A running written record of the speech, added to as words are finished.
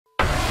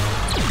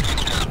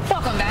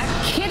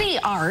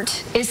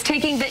art is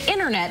taking the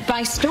internet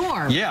by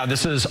storm. Yeah,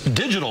 this is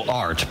digital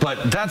art,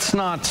 but that's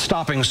not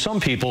stopping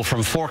some people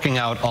from forking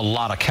out a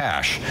lot of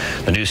cash.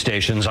 The news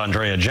station's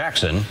Andrea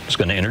Jackson is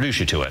going to introduce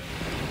you to it.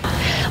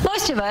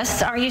 Most of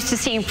us are used to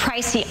seeing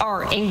pricey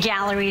art in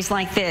galleries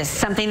like this,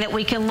 something that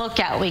we can look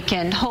at, we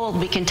can hold,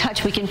 we can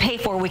touch, we can pay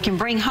for, we can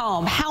bring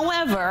home.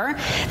 However,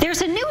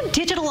 there's a new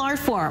digital art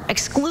form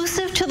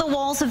exclusive to the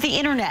walls of the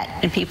internet,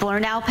 and people are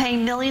now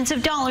paying millions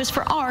of dollars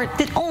for art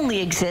that only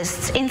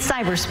exists in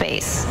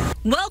cyberspace.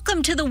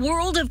 Welcome to the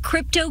world of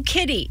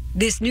CryptoKitty.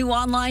 This new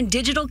online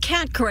digital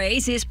cat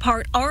craze is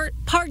part art,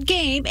 part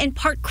game, and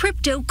part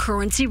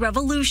cryptocurrency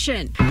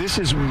revolution. This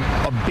is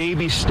a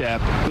baby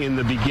step in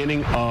the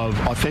beginning of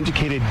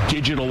authenticated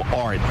digital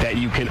art that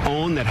you can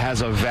own, that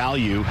has a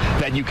value,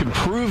 that you can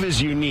prove is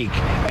unique,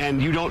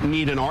 and you don't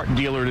need an art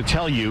dealer to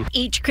tell you.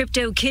 Each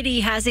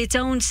CryptoKitty has its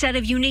own set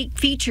of unique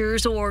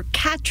features or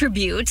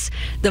cattributes.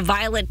 The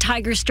violet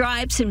tiger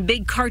stripes and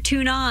big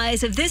cartoon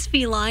eyes of this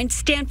feline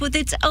stamp with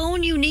its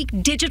own unique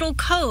digital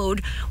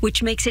code,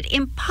 which makes it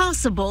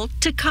impossible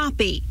to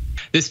copy.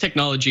 This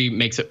technology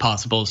makes it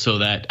possible so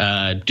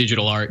that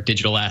digital art,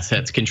 digital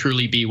assets can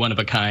truly be one of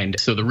a kind.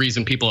 So the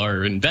reason people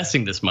are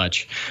investing this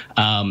much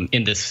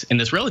in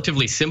this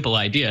relatively simple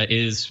idea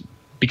is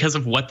because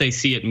of what they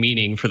see it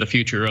meaning for the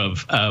future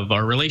of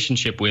our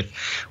relationship with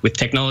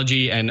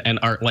technology and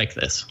art like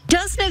this. A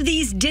dozen of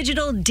these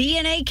digital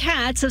DNA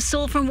cats have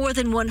sold for more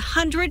than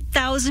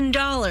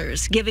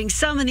 $100,000, giving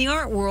some in the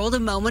art world a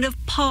moment of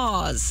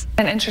pause.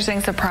 An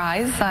interesting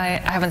surprise. I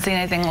haven't seen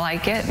anything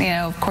like it. You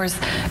know, of course,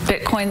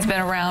 Bitcoin's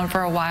been around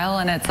for a while,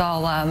 and it's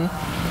all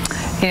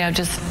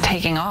just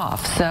taking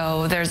off.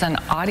 So there's an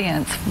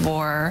audience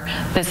for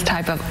this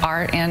type of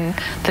art in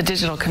the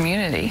digital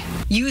community.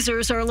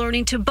 Users are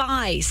learning to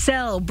buy,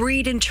 sell,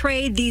 breed, and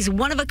trade these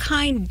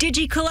one-of-a-kind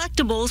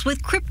digi-collectibles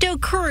with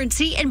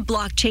cryptocurrency and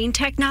blockchain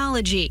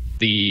technology.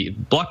 The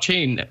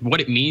blockchain,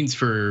 what it means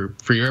for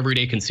your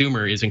everyday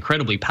consumer is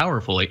incredibly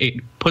powerful.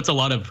 It puts a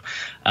lot of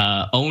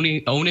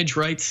ownage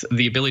rights,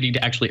 the ability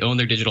to actually own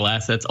their digital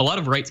assets, a lot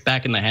of rights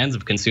back in the hands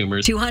of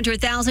consumers.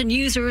 200,000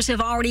 users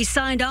have already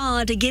signed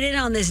on to get in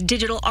on this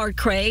digital art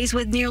craze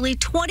with nearly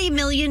 $20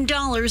 million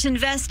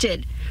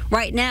invested.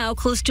 Right now,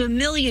 close to 1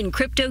 million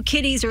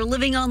CryptoKitties are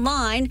living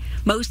online,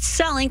 most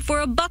selling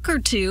for $1 or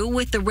 $2,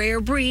 with the rare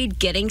breed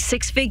getting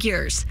 6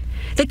 figures.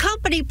 The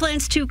company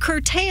plans to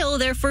curtail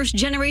their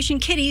first-generation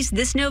kitties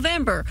this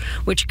November,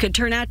 which could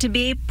turn out to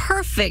be a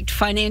perfect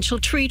financial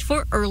treat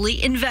for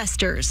early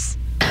investors.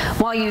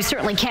 While you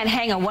certainly can't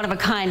hang a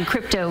one-of-a-kind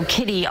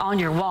CryptoKitty on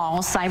your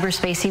wall,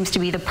 cyberspace seems to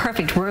be the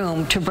perfect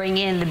room to bring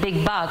in the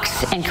big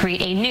bucks and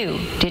create a new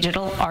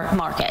digital art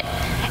market.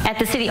 At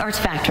the CityArts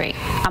Factory,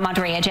 I'm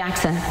Andrea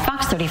Jackson,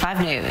 Fox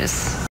 35 News.